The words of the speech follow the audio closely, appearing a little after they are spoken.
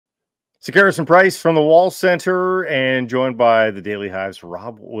Garrison Price from the Wall Center and joined by the Daily Hive's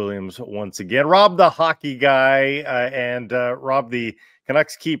Rob Williams once again. Rob, the hockey guy, and Rob, the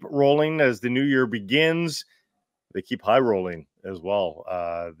Canucks keep rolling as the new year begins. They keep high rolling as well.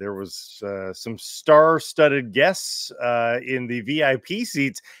 There was some star-studded guests in the VIP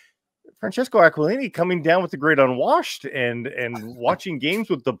seats. Francesco Aquilini coming down with the great unwashed and watching games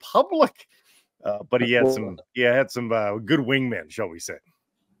with the public. But he had some good wingmen, shall we say?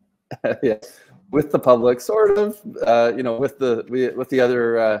 Yeah, with the public, sort of, with the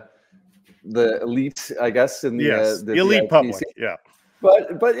other, the elite, I guess, in the elite public, yeah.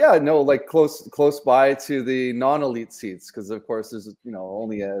 But yeah, no, like close by to the non-elite seats, because of course there's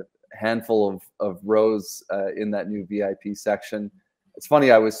only a handful of rows in that new VIP section. It's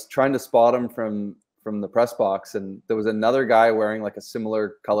funny, I was trying to spot him from the press box, and there was another guy wearing like a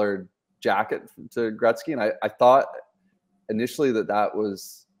similar colored jacket to Gretzky, and I thought initially that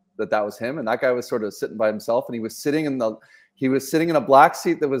was him, and that guy was sort of sitting by himself, and he was sitting in a black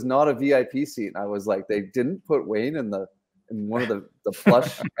seat that was not a VIP seat, and I was like, they didn't put Wayne in one of the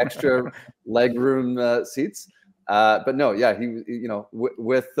plush extra leg room seats, but no, yeah, he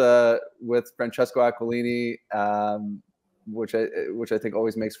with Francesco Aquilini, which I think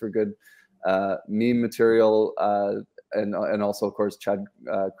always makes for good meme material, and also of course Chad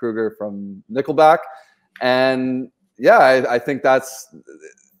Kruger from Nickelback, and yeah, I think that's.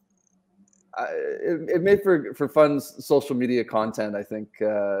 It made for fun social media content, I think,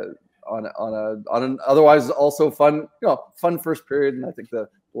 on an otherwise also fun first period, and I think the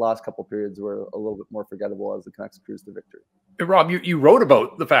last couple periods were a little bit more forgettable as the Canucks cruised to victory. Rob, you wrote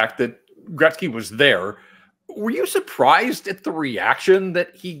about the fact that Gretzky was there. Were you surprised at the reaction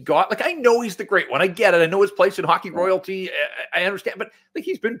that he got? Like, I know he's the great one. I get it. I know his place in hockey royalty. I understand. But like,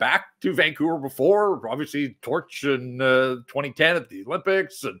 he's been back to Vancouver before, obviously torch in 2010 at the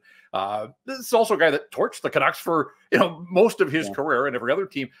Olympics. And this is also a guy that torched the Canucks for, most of his career and every other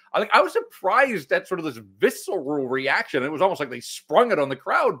team. I was surprised at sort of this visceral reaction. It was almost like they sprung it on the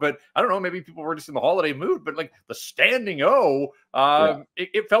crowd, but I don't know, maybe people were just in the holiday mood, but like the standing O,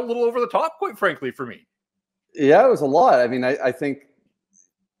 it felt a little over the top, quite frankly, for me. Yeah, it was a lot. I mean, I think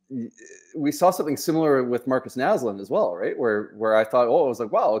we saw something similar with Marcus Naslund as well, right? Where I thought, I was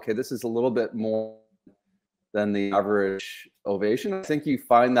like, wow, okay, this is a little bit more than the average ovation. I think you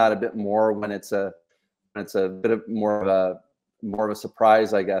find that a bit more when it's a bit of more of a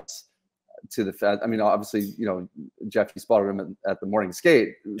surprise, I guess, to the fans. I mean, obviously, Jeff, you spotted him at the morning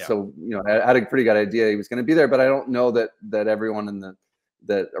skate, so I had a pretty good idea he was going to be there, but I don't know that everyone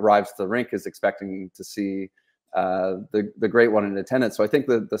that arrives to the rink is expecting to see the great one in attendance. So I think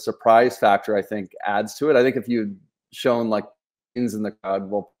the surprise factor, I think, adds to it. I think if you'd shown like things in the crowd,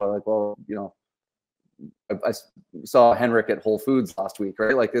 I saw Henrik at Whole Foods last week,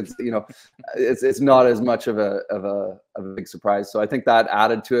 right? Like it's not as much of a big surprise. So I think that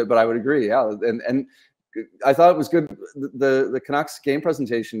added to it. But I would agree, yeah. And I thought it was good. The Canucks game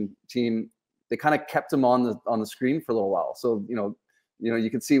presentation team, they kind of kept him on the screen for a little while. So you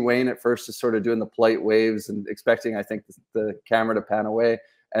could see Wayne at first just sort of doing the polite waves and expecting, I think, the camera to pan away,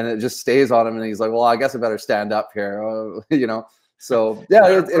 and it just stays on him, and he's like, well, I guess I better stand up here, So yeah,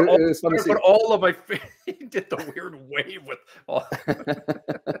 it was fun to see. But all of my he did the weird wave with.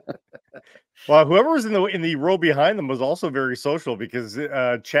 Well, whoever was in the row behind them was also very social, because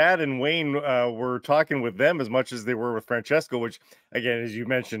Chad and Wayne were talking with them as much as they were with Francesco, which, again, as you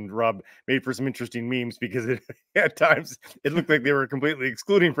mentioned, Rob, made for some interesting memes, because at times it looked like they were completely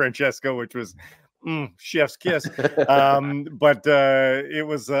excluding Francesco, which was chef's kiss. But it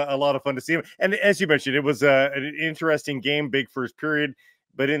was a lot of fun to see him. And as you mentioned, it was an interesting game, big first period.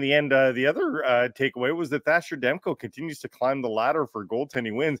 But in the end, the other takeaway was that Thatcher Demko continues to climb the ladder for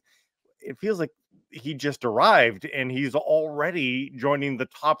goaltending wins. It feels like he just arrived and he's already joining the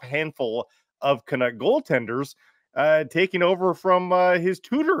top handful of Canuck goaltenders, taking over from his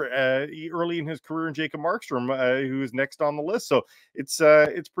tutor early in his career, in Jacob Markstrom, who is next on the list. So it's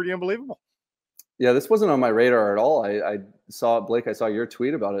pretty unbelievable. Yeah, this wasn't on my radar at all. I saw it, Blake. I saw your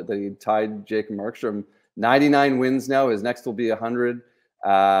tweet about it, that he tied Jacob Markstrom. 99 wins now. His next will be 100.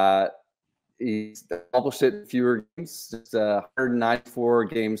 He's accomplished it in fewer games. Just 194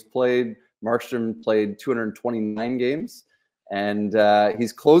 games played. Markstrom played 229 games, and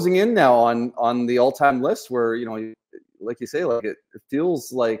he's closing in now on the all-time list. Where like you say, like it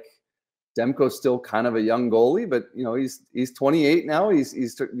feels like Demko's still kind of a young goalie, but he's 28 now.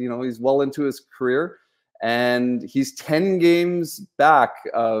 He's well into his career, and he's 10 games back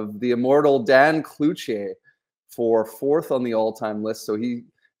of the immortal Dan Cloutier for 4th on the all-time list. So he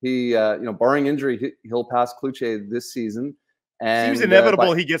barring injury, he'll pass Cloutier this season. And seems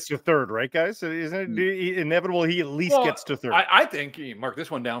inevitable he gets to third, right, guys? Isn't it inevitable he at least gets to third? I think you mark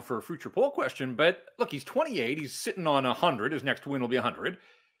this one down for a future poll question. But look, he's 28. He's sitting on 100. His next win will be 100.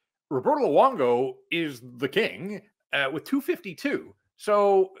 Roberto Luongo is the king with 252.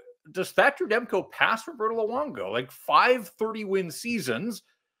 So does Thatcher Demko pass Roberto Luongo? Like 5 30-win seasons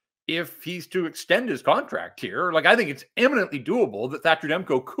if he's to extend his contract here. Like, I think it's eminently doable that Thatcher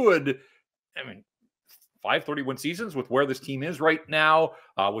Demko could, 5 30-win seasons with where this team is right now,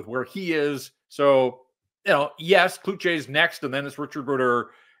 with where he is. So, yes, Kluche's next, and then it's Richard Bruder,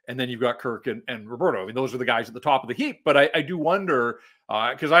 and then you've got Kirk and Roberto. I mean, those are the guys at the top of the heap. But I do wonder,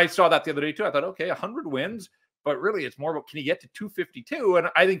 because I saw that the other day too. I thought, okay, 100 wins, but really it's more about, can he get to 252? And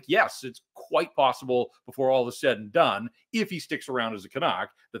I think, yes, it's quite possible before all is said and done, if he sticks around as a Canuck,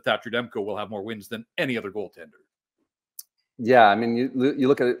 that Thatcher Demko will have more wins than any other goaltender. Yeah, I mean, you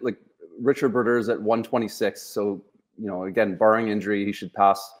look at it, like Richard Bruder is at 126. So, again, barring injury, he should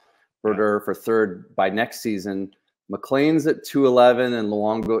pass Bruder for third by next season. McLean's at 211 and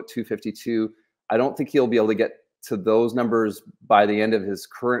Luongo at 252. I don't think he'll be able to get to those numbers by the end of his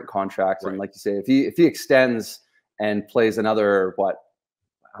current contract. Right. And like you say, if he extends and plays another, I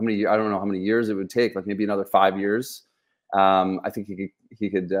don't know how many years it would take, like maybe another 5 years. I think he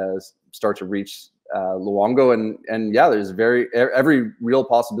could start to reach Luongo, and yeah, there's every real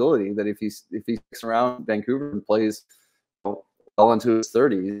possibility that if he sticks around Vancouver and plays well into his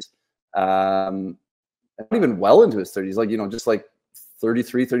 30s, not even well into his 30s, like just like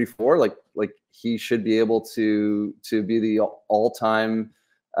 33, 34, like he should be able to be the all-time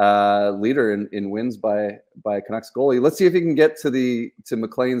leader in wins by Canucks goalie. Let's see if he can get to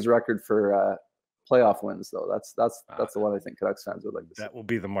McLean's record for playoff wins, though. That's the one I think Canucks fans would like to see. That will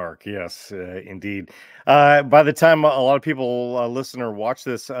be the mark. Yes, indeed. By the time a lot of people listen or watch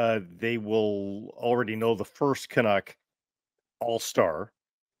this, they will already know the first Canuck All-Star,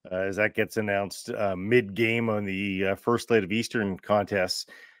 as that gets announced mid-game on the first slate of Eastern contests.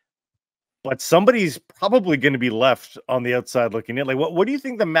 But somebody's probably going to be left on the outside looking in. Like, what do you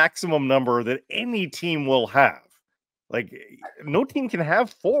think the maximum number that any team will have? Like, no team can have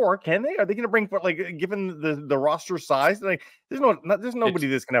 4, can they? Are they going to bring, like, given the roster size? Like, there's nobody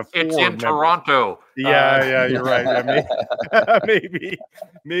that's going to have 4. It's in Toronto. Yeah, you're right.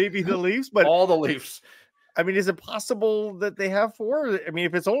 Maybe the Leafs, but all the Leafs. I mean, is it possible that they have 4? I mean,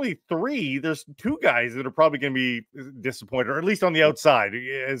 if it's only 3, there's 2 guys that are probably going to be disappointed, or at least on the outside.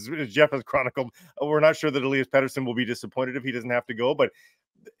 As Jeff has chronicled, we're not sure that Elias Pettersson will be disappointed if he doesn't have to go, but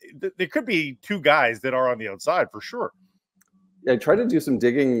there could be 2 guys that are on the outside for sure. Yeah, I tried to do some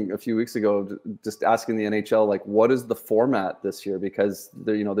digging a few weeks ago, just asking the NHL, like, what is the format this year? Because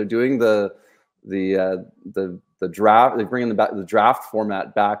they're doing the draft. They're bringing the draft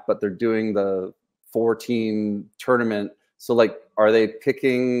format back, but they're doing the 4-team tournament. So, like, are they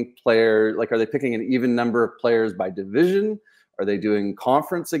picking an even number of players by division? Are they doing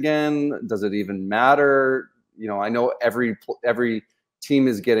conference again? Does it even matter? I know every team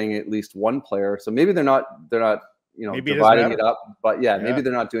is getting at least 1 player, so maybe they're not maybe dividing it up. But yeah, maybe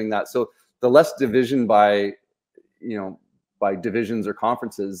they're not doing that. So the less division by divisions or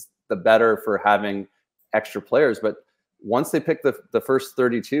conferences, the better for having extra players. But once they pick the first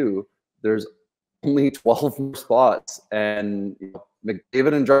 32, there's only 12 more spots, and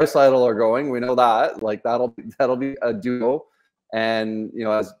McDavid and Draisaitl are going. We know that. Like, that'll be a duo. And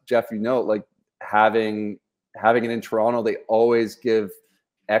as Jeff, like, having it in Toronto, they always give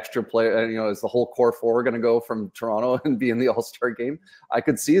extra player. Is the whole core 4 going to go from Toronto and be in the All-Star game? I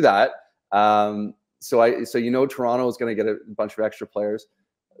could see that. So Toronto is going to get a bunch of extra players.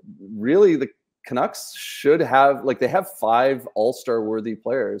 Really, the Canucks should have, they have 5 All-Star worthy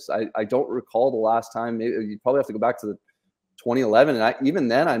players. I don't recall the last time. Maybe you probably have to go back to 2011, and even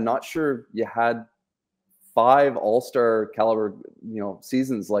then, I'm not sure you had 5 All-Star caliber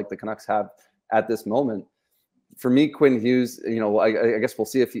seasons like the Canucks have at this moment. For me, Quinn Hughes, I guess we'll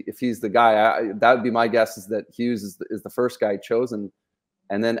see if he's the guy. That would be my guess, is that Hughes is the first guy chosen,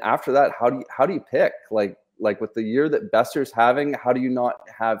 and then after that, how do you pick? Like with the year that Boeser's having, how do you not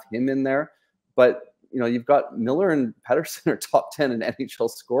have him in there? But you've got Miller and Pettersson are top 10 in NHL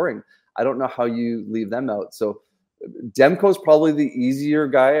scoring. I don't know how you leave them out. So Demko's probably the easier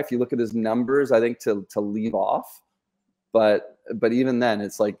guy if you look at his numbers, I think, to leave off. But even then,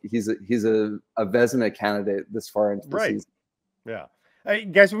 it's like he's a Vezina candidate this far into the season. Yeah.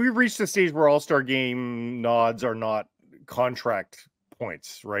 Guys, we've reached the stage where All-Star game nods are not contract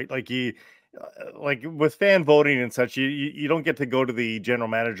points, right? Like with fan voting and such, you don't get to go to the general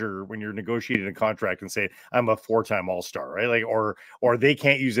manager when you're negotiating a contract and say, I'm a 4-time All-Star, right? Like, or they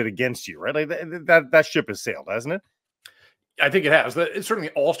can't use it against you, right? Like that ship has sailed, hasn't it? I think it has. It's certainly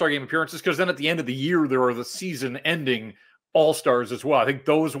All-Star game appearances, because then at the end of the year, there are the season-ending All-Stars as well. I think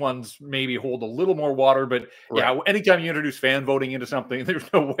those ones maybe hold a little more water, but yeah, anytime you introduce fan voting into something, there's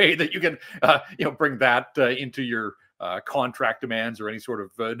no way that you can, bring that into your contract demands or any sort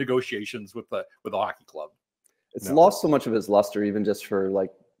of negotiations with the hockey club. It's lost so much of its luster, even just for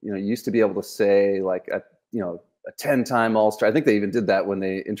like, you used to be able to say like a 10-time All-Star. I think they even did that when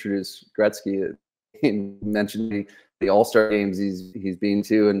they introduced Gretzky. He mentioned the All-Star games he's been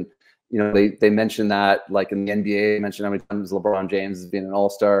to, and they mentioned that, like in the NBA, they mentioned how many times LeBron James has been an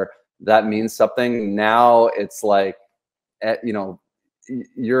All-Star. That means something. Now it's like,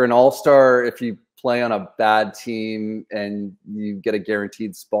 you're an All-Star if you play on a bad team and you get a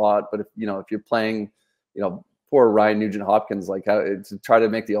guaranteed spot. But if you're playing, poor Ryan Nugent-Hopkins, like how to try to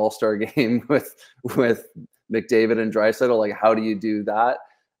make the All-Star game with McDavid and Draisaitl, like how do you do that?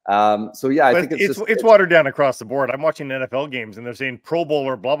 So yeah, I think it's watered down across the board. I'm watching NFL games and they're saying Pro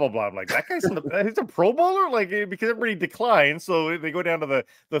Bowler, blah blah blah. I'm like, that guy's he's a Pro Bowler, like, because everybody declines, so they go down to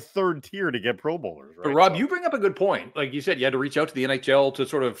the third tier to get Pro Bowlers. Right? But Rob, you bring up a good point. Like you said, you had to reach out to the NHL to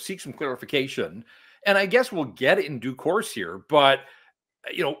sort of seek some clarification, and I guess we'll get it in due course here. But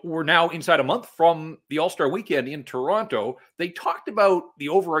we're now inside a month from the All-Star weekend in Toronto. They talked about the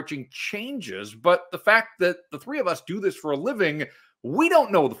overarching changes, but the fact that the three of us do this for a living, we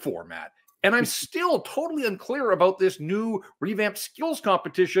don't know the format. And I'm still totally unclear about this new revamped skills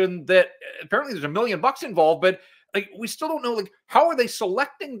competition that apparently there's $1 million involved, but like we still don't know, like, how are they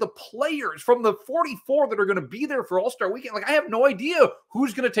selecting the players from the 44 that are going to be there for All-Star weekend? Like, I have no idea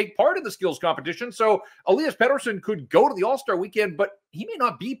who's going to take part in the skills competition. So Elias Pettersson could go to the All-Star weekend, but he may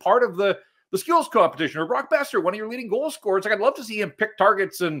not be part of the skills competition. Or Brock Besser, one of your leading goal scorers. Like, I'd love to see him pick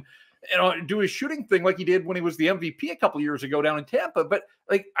targets and do his shooting thing like he did when he was the MVP a couple of years ago down in Tampa. But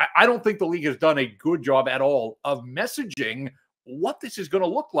like, I don't think the league has done a good job at all of messaging what this is going to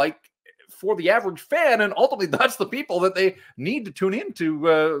look like for the average fan. And ultimately, that's the people that they need to tune into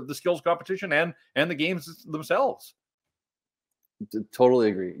the skills competition and the games themselves. Totally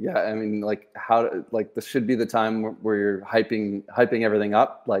agree. Yeah, I mean, like this should be the time where you're hyping everything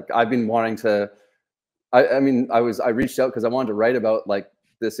up. Like I've been wanting to. I reached out because I wanted to write about like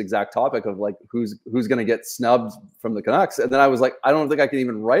this exact topic of like who's going to get snubbed from the Canucks, and then I was like, I don't think I can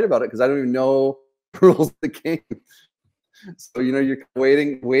even write about it because I don't even know the rules of the game. So you're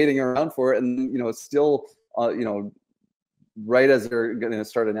waiting around for it, and still right as they're going to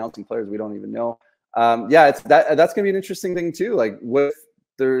start announcing players, we don't even know. That's going to be an interesting thing too. Like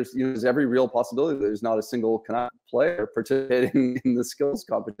there's every real possibility that there's not a single Canuck player participating in the skills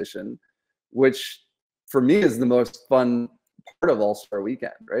competition, which for me is the most fun part of All-Star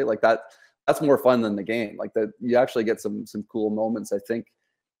weekend, right? Like that's more fun than the game. Like that you actually get some cool moments, I think,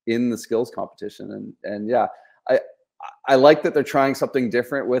 in the skills competition. And yeah, I like that they're trying something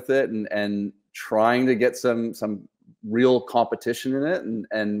different with it and trying to get some real competition in it,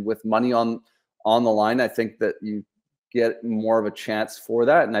 and with money on the line, I think that you get more of a chance for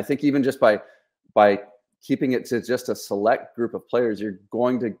that. And I think even just by keeping it to just a select group of players, you're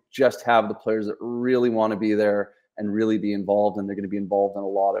going to just have the players that really want to be there and really be involved, and they're going to be involved in a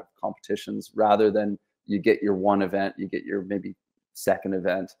lot of competitions, rather than you get your one event, you get your maybe second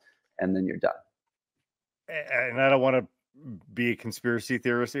event, and then you're done. And I don't want to be a conspiracy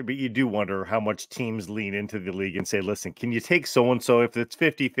theorist, but you do wonder how much teams lean into the league and say, listen, can you take so-and-so if it's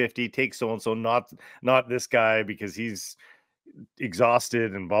 50-50, take so-and-so, not this guy because he's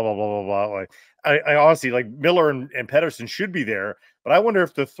exhausted and blah, blah, blah, blah, blah. Like, I honestly, like, Miller and Pettersson should be there, but I wonder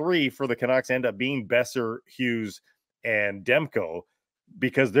if the three for the Canucks end up being Boeser, Hughes, and Demko,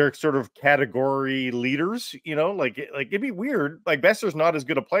 because they're sort of category leaders, like it'd be weird. Like, Boeser's not as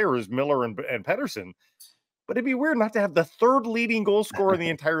good a player as Miller and Pettersson, but it'd be weird not to have the third leading goal scorer in the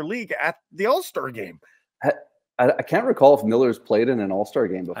entire league at the All-Star game. I can't recall if Miller's played in an All-Star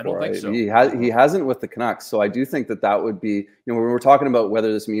game before. I don't think so. He hasn't with the Canucks. So I do think that would be, when we're talking about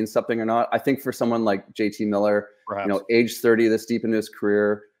whether this means something or not, I think for someone like JT Miller, perhaps, age 30, this deep into his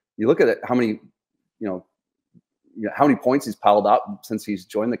career, you look at it, how many points he's piled up since he's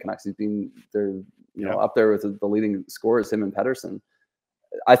joined the Canucks. He's been there, up there with the leading scorers, him and Pettersson.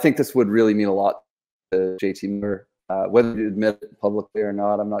 I think this would really mean a lot to JT Miller, whether you admit it publicly or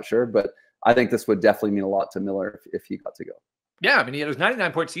not, I'm not sure, but I think this would definitely mean a lot to Miller if he got to go. Yeah, I mean, he had his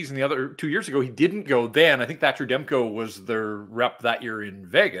 99-point season the other 2 years ago. He didn't go then. I think Thatcher Demko was their rep that year in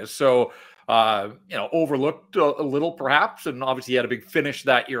Vegas. So, overlooked a little perhaps, and obviously he had a big finish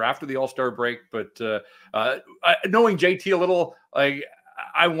that year after the All-Star break. But knowing JT a little, like,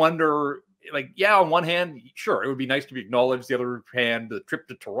 I wonder, like, yeah, on one hand, sure, it would be nice to be acknowledged. The other hand, the trip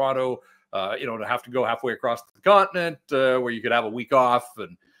to Toronto, to have to go halfway across the continent where you could have a week off.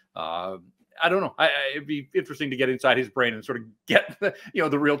 And I don't know. It'd be interesting to get inside his brain and sort of get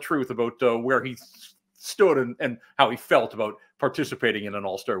the real truth about where he stood and how he felt about participating in an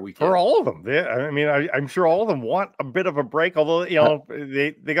All-Star weekend. For all of them. I'm sure all of them want a bit of a break, although,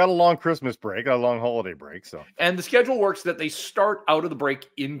 they got a long Christmas break, a long holiday break. So, and the schedule works that they start out of the break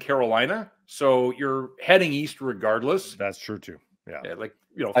in Carolina. So you're heading east regardless. That's true too. Yeah.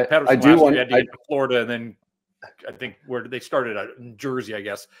 I do want to get to Florida, and then I think where they started out in Jersey, I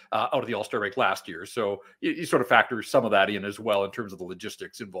guess, out of the All-Star break last year. So you sort of factor some of that in as well in terms of the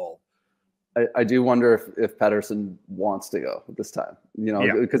logistics involved. I do wonder if Pettersson wants to go this time,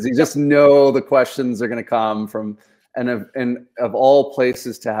 because you just know the questions are going to come from, and of all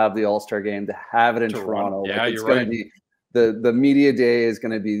places to have the All-Star game, to have it in Toronto. Yeah, it's going to be the media day is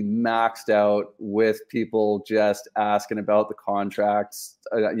going to be maxed out with people just asking about the contracts.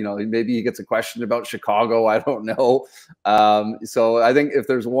 Maybe he gets a question about Chicago. I don't know. So I think if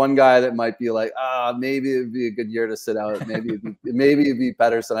there's one guy that might be like, maybe it'd be a good year to sit out. Maybe it'd be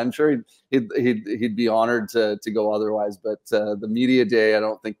Pettersson. I'm sure he'd be honored to go otherwise. But the media day, I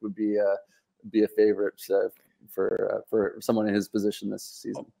don't think would be a favorite for someone in his position this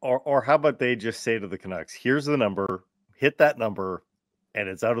season. Or how about they just say to the Canucks, here's the number, hit that number, and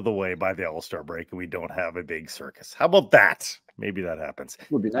it's out of the way by the All-Star break, and we don't have a big circus. How about that? Maybe that happens.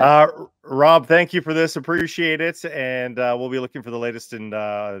 Would be nice. Rob, thank you for this. Appreciate it. And we'll be looking for the latest in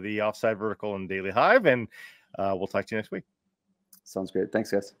the Offside Vertical and Daily Hive, and we'll talk to you next week. Sounds great. Thanks,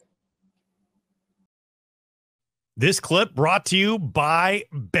 guys. This clip brought to you by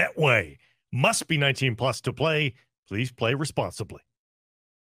Betway. Must be 19 plus to play. Please play responsibly.